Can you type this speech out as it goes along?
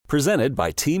Presented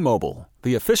by T-Mobile,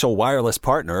 the official wireless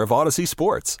partner of Odyssey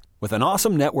Sports. With an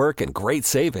awesome network and great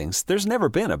savings, there's never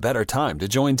been a better time to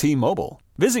join T-Mobile.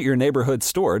 Visit your neighborhood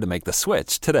store to make the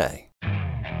switch today.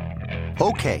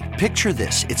 Okay, picture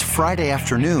this. It's Friday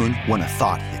afternoon when a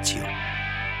thought hits you.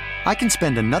 I can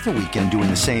spend another weekend doing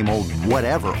the same old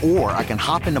whatever, or I can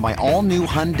hop into my all-new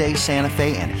Hyundai Santa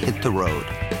Fe and hit the road.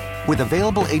 With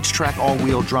available H-Track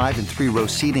all-wheel drive and 3-row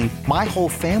seating, my whole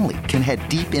family can head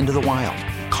deep into the wild.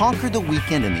 Conquer the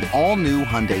weekend in the all-new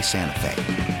Hyundai Santa Fe.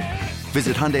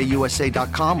 Visit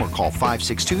HyundaiUSA.com or call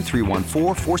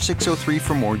 562-314-4603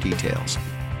 for more details.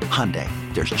 Hyundai,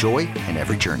 there's joy in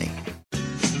every journey. I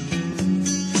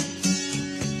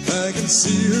can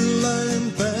see her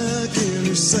lying back in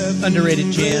her satin.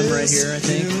 Underrated jam right here, I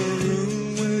think.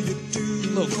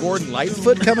 A little Gordon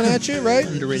Lightfoot coming at you, right?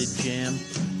 Underrated jam.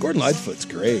 Gordon Lightfoot's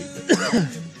great.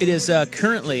 It is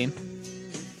currently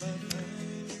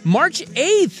March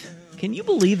 8th. Can you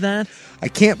believe that? I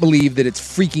can't believe that it's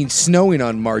freaking snowing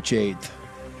on March 8th.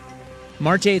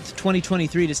 March 8th,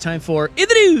 2023. It is time for In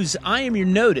the News. I am your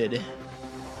noted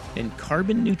and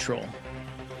carbon neutral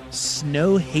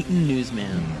snow-hating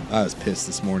newsman. I was pissed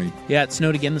this morning. Yeah, it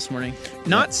snowed again this morning.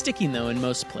 Not sticking, though, in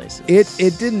most places. It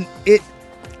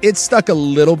stuck a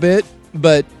little bit,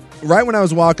 but right when I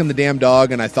was walking the damn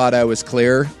dog and I thought I was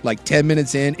clear, like 10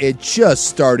 minutes in, it just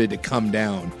started to come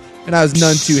down. And I was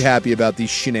none too happy about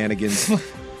these shenanigans.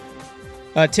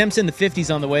 Temps in the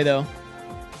 50s on the way, though.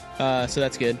 So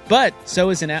that's good. But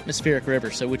so is an atmospheric river.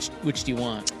 So which do you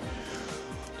want?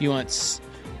 Do you want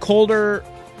colder?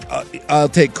 I'll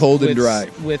take cold and dry.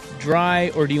 With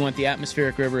dry, or do you want the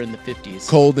atmospheric river in the 50s?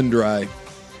 Cold and dry.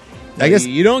 I guess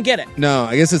you don't get it. No,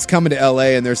 I guess it's coming to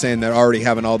L.A. and they're saying they're already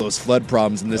having all those flood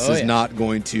problems, and this is not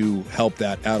going to help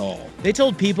that at all. They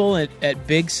told people at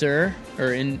Big Sur,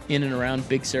 or in and around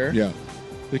Big Sur,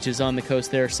 which is on the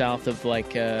coast there south of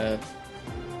like the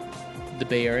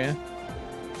Bay Area.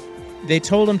 They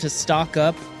told them to stock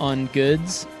up on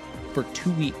goods for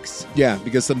 2 weeks. Yeah,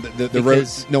 because the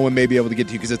roads no one may be able to get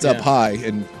to you because it's up high,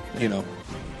 and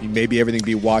maybe everything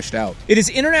be washed out. It is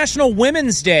International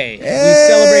Women's Day. Hey! We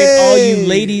celebrate all you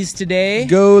ladies today.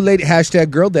 Go lady!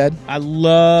 #GirlDad. I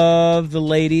love the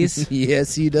ladies.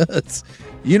 Yes, he does.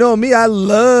 You know me, I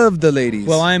love the ladies.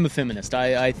 Well, I am a feminist.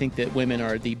 I think that women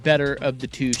are the better of the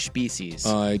two species.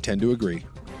 I tend to agree.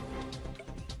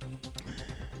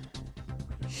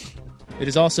 It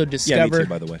is also discovered... Yeah, me too,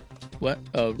 by the way. What?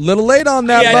 Oh, little late on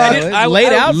that, I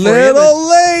laid out for you. Little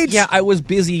late. Yeah, I was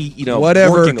busy,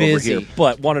 Whatever. working busy. over here,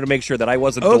 but wanted to make sure that I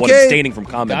wasn't the one abstaining from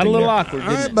commenting. Got a little there. awkward, didn't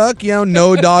All right, it? Buck,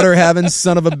 no daughter having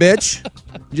son of a bitch.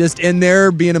 Just in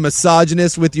there being a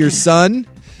misogynist with your son,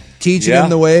 teaching him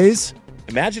the ways.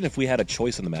 Imagine if we had a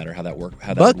choice in the matter, how that worked.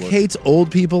 Buck hates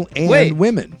old people and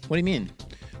women. What do you mean?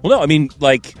 Well, no, I mean,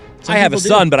 like, Some I have a people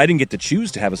son, do. but I didn't get to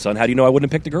choose to have a son. How do you know I wouldn't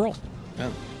have picked a girl?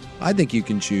 Oh. I think you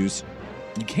can choose.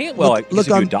 You can't. Well, I guess if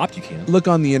you adopt, you can. Look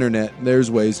on the internet. There's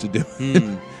ways to do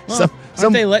it. Well,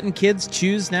 aren't they letting kids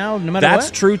choose now, no matter That's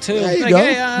what? true, too. There you Like, go.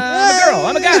 hey, I'm a girl.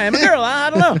 I'm a guy. I'm a girl. I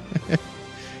don't know.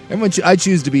 I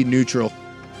choose to be neutral.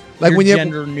 Like You're when you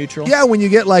gender neutral. Yeah, when you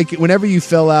get whenever you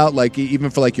fill out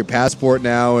even for your passport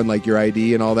now and your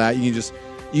ID and all that, you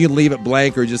can leave it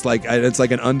blank or just it's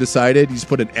like an undecided. You just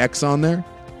put an X on there.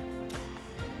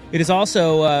 It is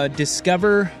also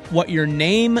Discover What Your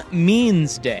Name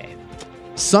Means Day.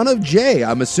 Son of Jay,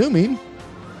 I'm assuming.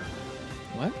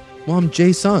 What? Well, I'm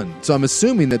Jay's son, so I'm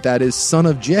assuming that is son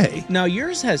of Jay. Now,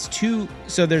 yours has two.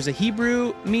 So there's a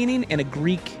Hebrew meaning and a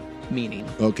Greek meaning.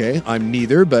 Okay, I'm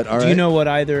neither, but all right. Do you know what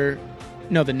either?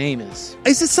 No, the name is.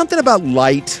 Is it something about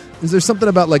light? Is there something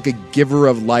about a giver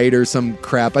of light or some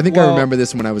crap? I think I remember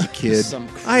this when I was a kid.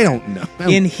 I don't know.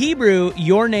 In Hebrew,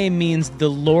 your name means the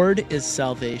Lord is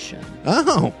salvation.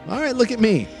 Oh, all right, look at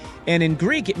me. And in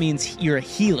Greek, it means you're a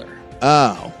healer.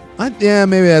 Oh,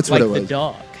 maybe that's what it was. Like the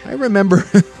dog. I remember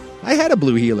I had a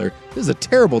blue healer. This is a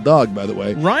terrible dog, by the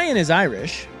way. Ryan is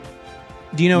Irish.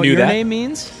 Do you know what your name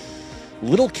means?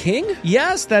 Little King?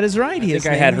 Yes, that is right. I think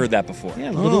I had heard that before.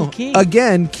 Yeah, Little King.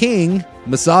 Again, king,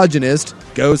 misogynist,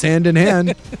 goes hand in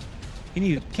hand.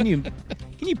 Can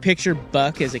you picture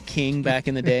Buck as a king back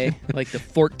in the day, like the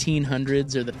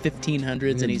 1400s or the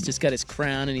 1500s, and he's just got his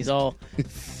crown and he's all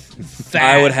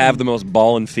fat. I would have the most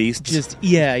ballin' feasts. Just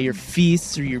your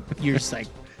feasts, or you're just like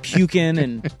puking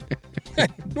and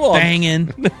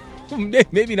banging.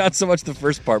 Maybe not so much the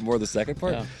first part, more the second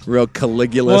part. Yeah. Real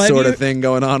Caligula sort of thing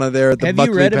going on there at the Buckley Palace. Have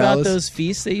you read about those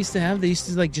feasts they used to have? They used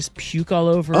to just puke all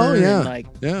over. Oh yeah,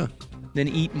 and then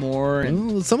eat more.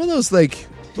 And some of those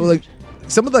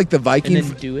some of like the Viking, And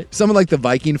then do it? some of like the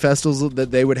Viking festivals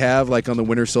that they would have, like on the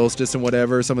winter solstice and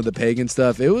whatever. Some of the pagan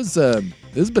stuff. It was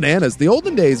bananas. The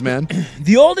olden days, man.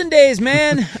 The olden days,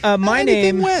 man. My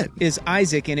Anything name went. is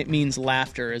Isaac, and it means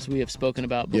laughter, as we have spoken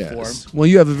about before. Yes. Well,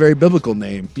 you have a very biblical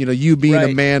name. You know, you being a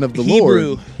Right. man of the Hebrew.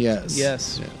 Lord. Yes.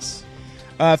 Yes. Yes.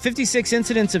 56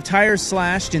 incidents of tires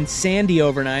slashed in Sandy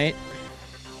overnight.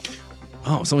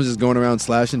 Oh, someone's just going around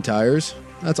slashing tires.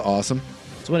 That's awesome.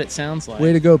 That's what it sounds like.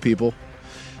 Way to go, people.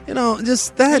 You know,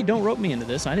 just that. Hey, don't rope me into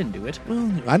this. I didn't do it.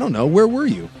 Well, I don't know. Where were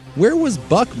you? Where was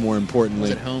Buck, more I was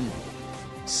importantly? at home.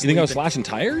 You think I was slashing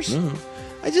tires? No.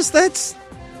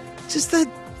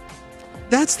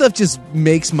 That stuff just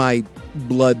makes my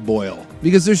blood boil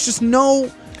because there's just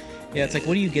no. Yeah, it's like,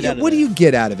 what do you get out of it? What do you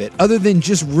get out of it other than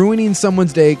just ruining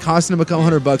someone's day, costing them a couple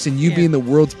 $100, and you Yeah. being the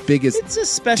world's biggest? It's a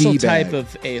special D-bag. type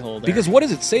of a-hole there. Because what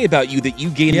does it say about you that you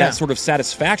gain Yeah. that sort of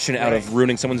satisfaction out of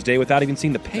ruining someone's day without even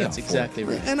seeing the payoff? That's exactly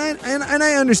right. And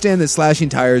I understand that slashing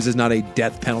tires is not a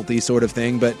death penalty sort of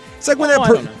thing, but it's like when Oh, I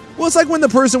don't know. well, it's like when the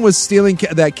person was stealing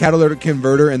that catalytic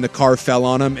converter and the car fell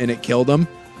on him and it killed him.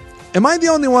 Am I the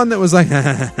only one that was like,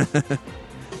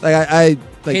 like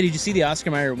Hey, did you see the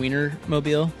Oscar Mayer Wiener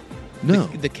mobile? no,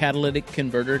 The catalytic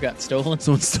converter got stolen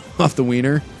someone stole off the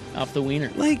wiener. off the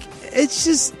Wiener. Like, it's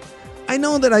just, I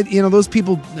know that those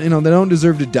people, they don't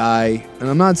deserve to die, and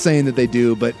I'm not saying that they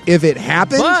do, but if it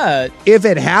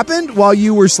happened, while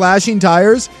you were slashing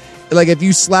tires, like if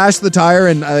you slashed the tire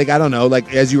and like, I don't know,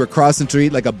 like as you were crossing the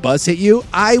street, like a bus hit you,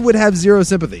 I would have zero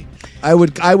sympathy. I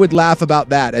would laugh about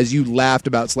that as you laughed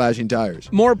about slashing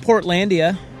tires. More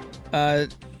Portlandia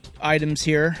items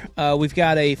here. We've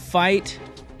got a fight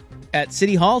at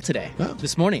City Hall today,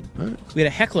 this morning. Right. We had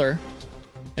a heckler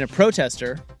and a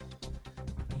protester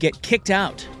get kicked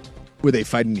out. Were they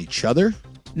fighting each other?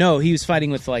 No, he was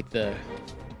fighting with like the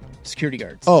security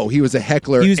guards. Oh, he was a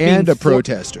heckler He was and being a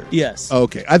protester. Yes.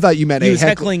 Okay, I thought you meant He a was heckler.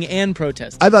 heckling and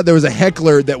protesting. I thought there was a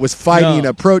heckler that was fighting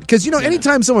No. because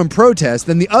anytime someone protests,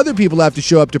 then the other people have to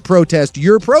show up to protest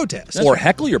your protest. Or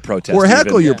heckle your protest. Or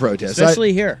heckle even. your protest.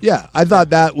 Especially here. Yeah, I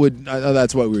thought that's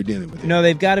what we were dealing with. Here. No,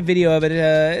 they've got a video of it.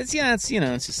 It's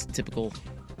just typical.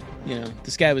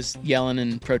 This guy was yelling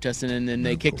and protesting, and then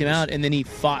they kicked him out, and then he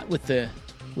fought with the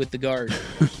guard.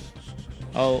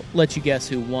 I'll let you guess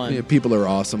who won. Yeah, people are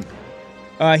awesome.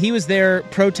 He was there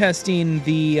protesting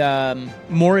the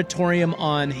moratorium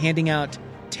on handing out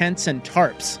tents and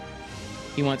tarps.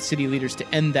 He wants city leaders to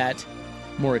end that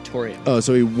moratorium. Oh,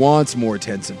 so he wants more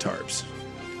tents and tarps.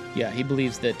 Yeah, he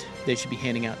believes that they should be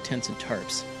handing out tents and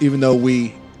tarps. Even though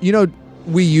we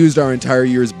used our entire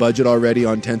year's budget already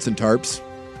on tents and tarps.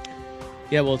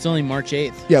 Yeah, well, it's only March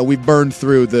 8th. Yeah, we burned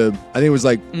through I think it was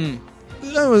like...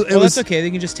 That's okay. They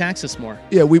can just tax us more.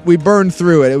 Yeah, we burned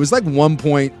through it. It was like 1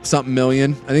 point something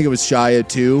million. I think it was shy of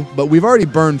 2, but we've already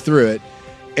burned through it.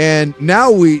 And now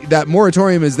that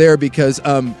moratorium is there because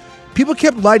people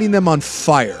kept lighting them on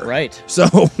fire. Right.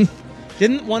 So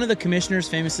Didn't one of the commissioners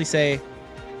famously say,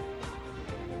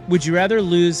 would you rather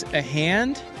lose a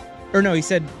hand? Or no, he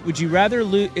said, would you rather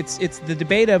lose... It's the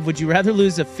debate of, would you rather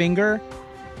lose a finger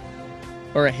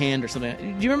or a hand or something? Do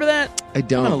you remember that? I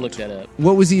don't. I'm going to look that up.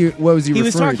 What was he He referring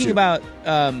was talking to? about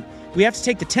we have to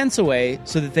take the tents away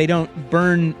so that they don't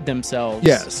burn themselves.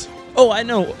 Yes. Oh, I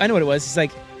know what it was. It's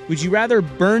like, would you rather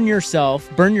burn yourself,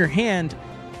 burn your hand,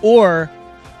 or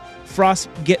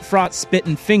get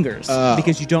frostbitten fingers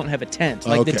because you don't have a tent?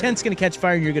 Like the Okay. tent's going to catch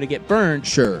fire and you're going to get burned.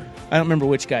 Sure. I don't remember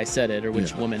which guy said it or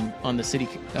which Yeah. woman on the city.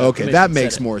 Okay, commission that said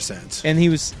makes it. more sense. And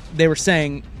they were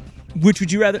saying, which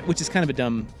would you rather? Which is kind of a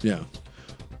dumb Yeah.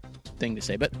 thing to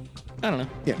say, but I don't know.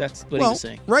 Yeah. That's what he Well, was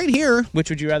saying. right here, Which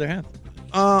would you rather have?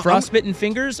 I'm- Frostbitten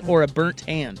fingers or a burnt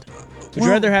hand? Would you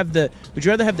rather have the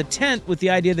tent with the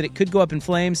idea that it could go up in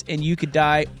flames and you could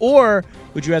die, or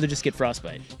would you rather just get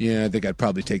frostbite? Yeah, I think I'd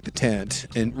probably take the tent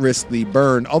and risk the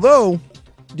burn. Although,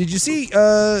 did you see,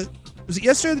 was it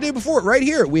yesterday or the day before? Right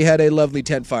here, we had a lovely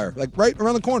tent fire, like right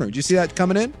around the corner. Did you see that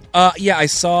coming in? Yeah, I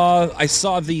saw the. The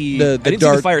I didn't see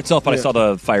dark- the fire itself, but yeah. I saw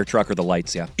the fire truck or the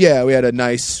lights. Yeah. Yeah, we had a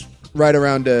nice, right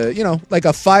around, like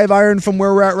a 5-iron from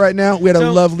where we're at right now. We had a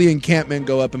So- lovely encampment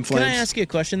go up in Can flames. I ask you a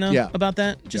question, though, Yeah. about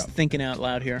that? Just Yeah. thinking out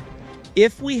loud here.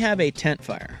 If we have a tent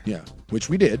fire Yeah, which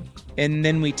we did. and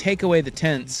then we take away the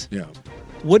tents, Yeah.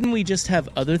 wouldn't we just have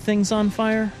other things on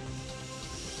fire?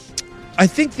 I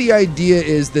think the idea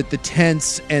is that the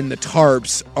tents and the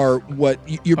tarps are what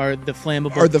you're Are the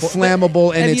flammable? are the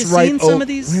flammable, and have it's you right. seen some of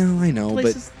these? Well, I know,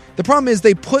 places? but the problem is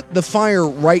they put the fire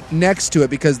right next to it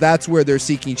because that's where they're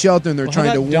seeking shelter and they're Well, how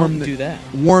trying to about warm don't do that?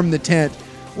 warm the tent.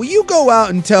 Well, you go out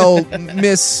and tell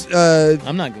Miss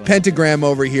I'm not going. Pentagram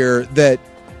over here that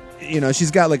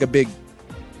she's got like a big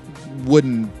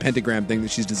wooden pentagram thing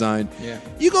that she's designed. Yeah.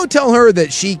 You go tell her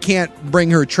that she can't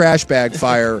bring her trash bag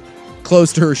fire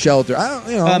close to her shelter. I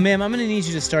don't, ma'am, I'm going to need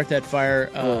you to start that fire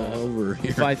over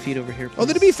here. 5 feet over here, please.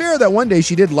 Although, to be fair, that one day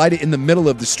she did light it in the middle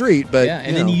of the street, but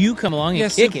then you come along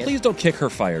and kick it. Please don't kick her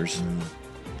fires.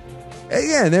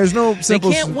 Again, there's no simple.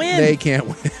 They can't win. They can't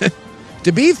win.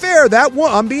 To be fair,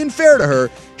 I'm being fair to her.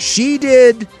 She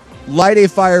did light a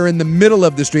fire in the middle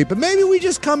of the street, but maybe we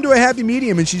just come to a happy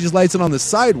medium and she just lights it on the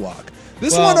sidewalk.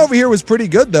 This one over here was pretty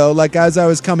good, though. Like, as I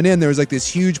was coming in, there was like this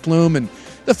huge plume, and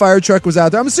the fire truck was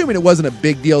out there. I'm assuming it wasn't a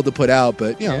big deal to put out,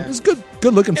 but it was good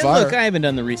looking fire. Look, I haven't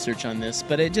done the research on this,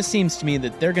 but it just seems to me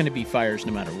that they're going to be fires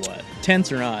no matter what,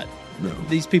 tents or not. No.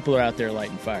 These people are out there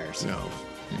lighting fires. No,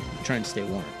 trying to stay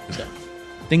warm. So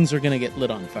things are going to get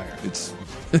lit on fire. It's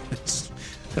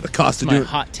the cost That's my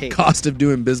hot take. Cost of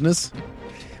doing business.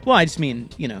 Well, I just mean,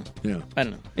 I don't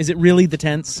know. Is it really the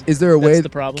tents? Is there a way? That's the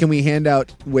problem? Can we hand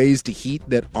out ways to heat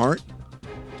that aren't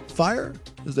fire?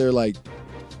 Is there like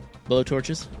blow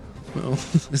torches? Well,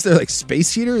 is there like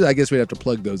space heaters? I guess we'd have to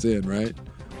plug those in, right?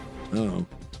 I don't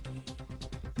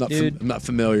know. I'm not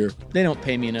familiar. They don't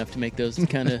pay me enough to make those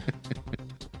kind of.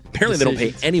 Apparently, they don't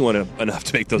pay anyone enough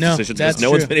to make those decisions because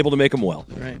no one's been able to make them well.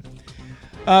 Right.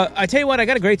 I tell you what, I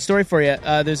got a great story for you.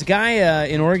 There's a guy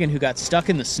in Oregon who got stuck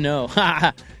in the snow.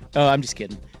 Oh, I'm just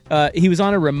kidding. He was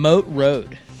on a remote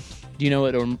road. Do you know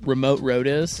what a remote road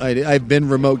is? I've been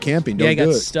remote camping. Don't he got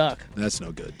do it. stuck. That's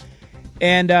no good.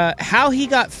 And how he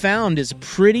got found is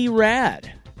pretty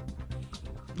rad.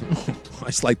 I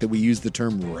just like that we use the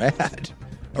term rad.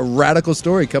 A radical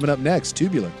story coming up next,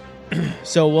 Tubular.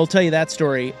 So we'll tell you that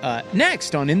story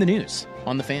next on In the News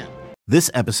on The Fan.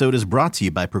 This episode is brought to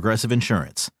you by Progressive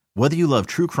Insurance. Whether you love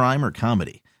true crime or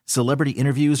comedy, celebrity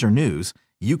interviews or news,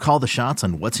 you call the shots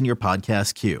on what's in your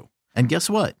podcast queue. And guess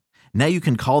what? Now you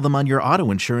can call them on your auto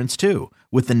insurance too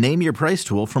with the Name Your Price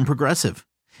tool from Progressive.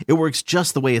 It works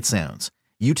just the way it sounds.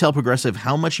 You tell Progressive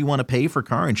how much you want to pay for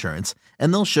car insurance,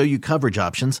 and they'll show you coverage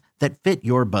options that fit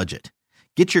your budget.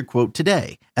 Get your quote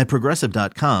today at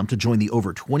Progressive.com to join the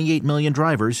over 28 million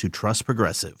drivers who trust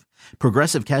Progressive.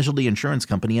 Progressive Casualty Insurance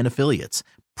Company and Affiliates.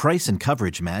 Price and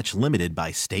coverage match limited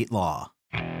by state law.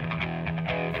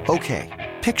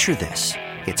 Okay, picture this.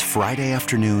 It's Friday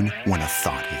afternoon when a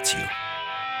thought hits you.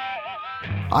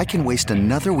 I can waste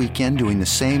another weekend doing the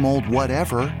same old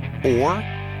whatever, or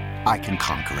I can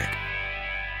conquer it.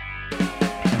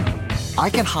 I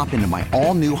can hop into my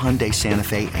all-new Hyundai Santa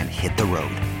Fe and hit the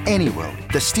road. Any road.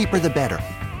 The steeper, the better.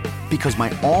 Because my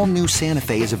all-new Santa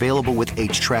Fe is available with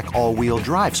H-Track all-wheel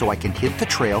drive, so I can hit the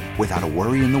trail without a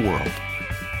worry in the world.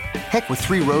 Heck, with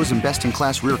 3 rows and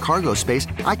best-in-class rear cargo space,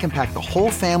 I can pack the whole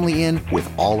family in with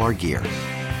all our gear.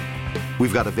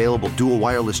 We've got available dual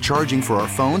wireless charging for our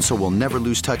phones, so we'll never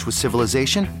lose touch with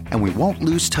civilization, and we won't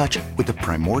lose touch with the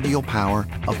primordial power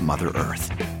of Mother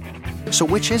Earth. So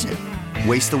which is it?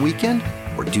 Waste the weekend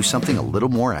or do something a little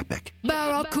more epic?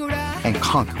 And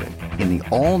conquer it in the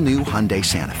all-new Hyundai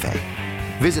Santa Fe.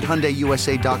 Visit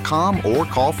HyundaiUSA.com or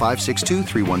call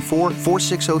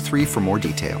 562-314-4603 for more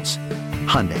details.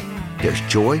 Hyundai, there's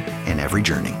joy in every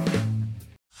journey.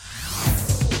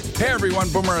 Hey everyone,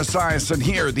 Boomer Esiason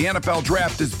here. The NFL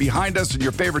Draft is behind us and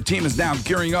your favorite team is now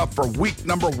gearing up for week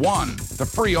number 1. The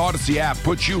free Odyssey app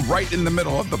puts you right in the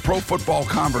middle of the pro football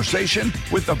conversation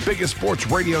with the biggest sports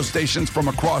radio stations from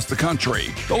across the country.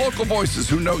 The local voices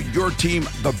who know your team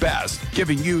the best,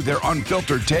 giving you their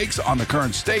unfiltered takes on the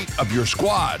current state of your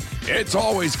squad. It's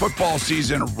always football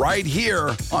season right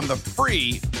here on the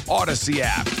free Odyssey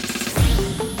app.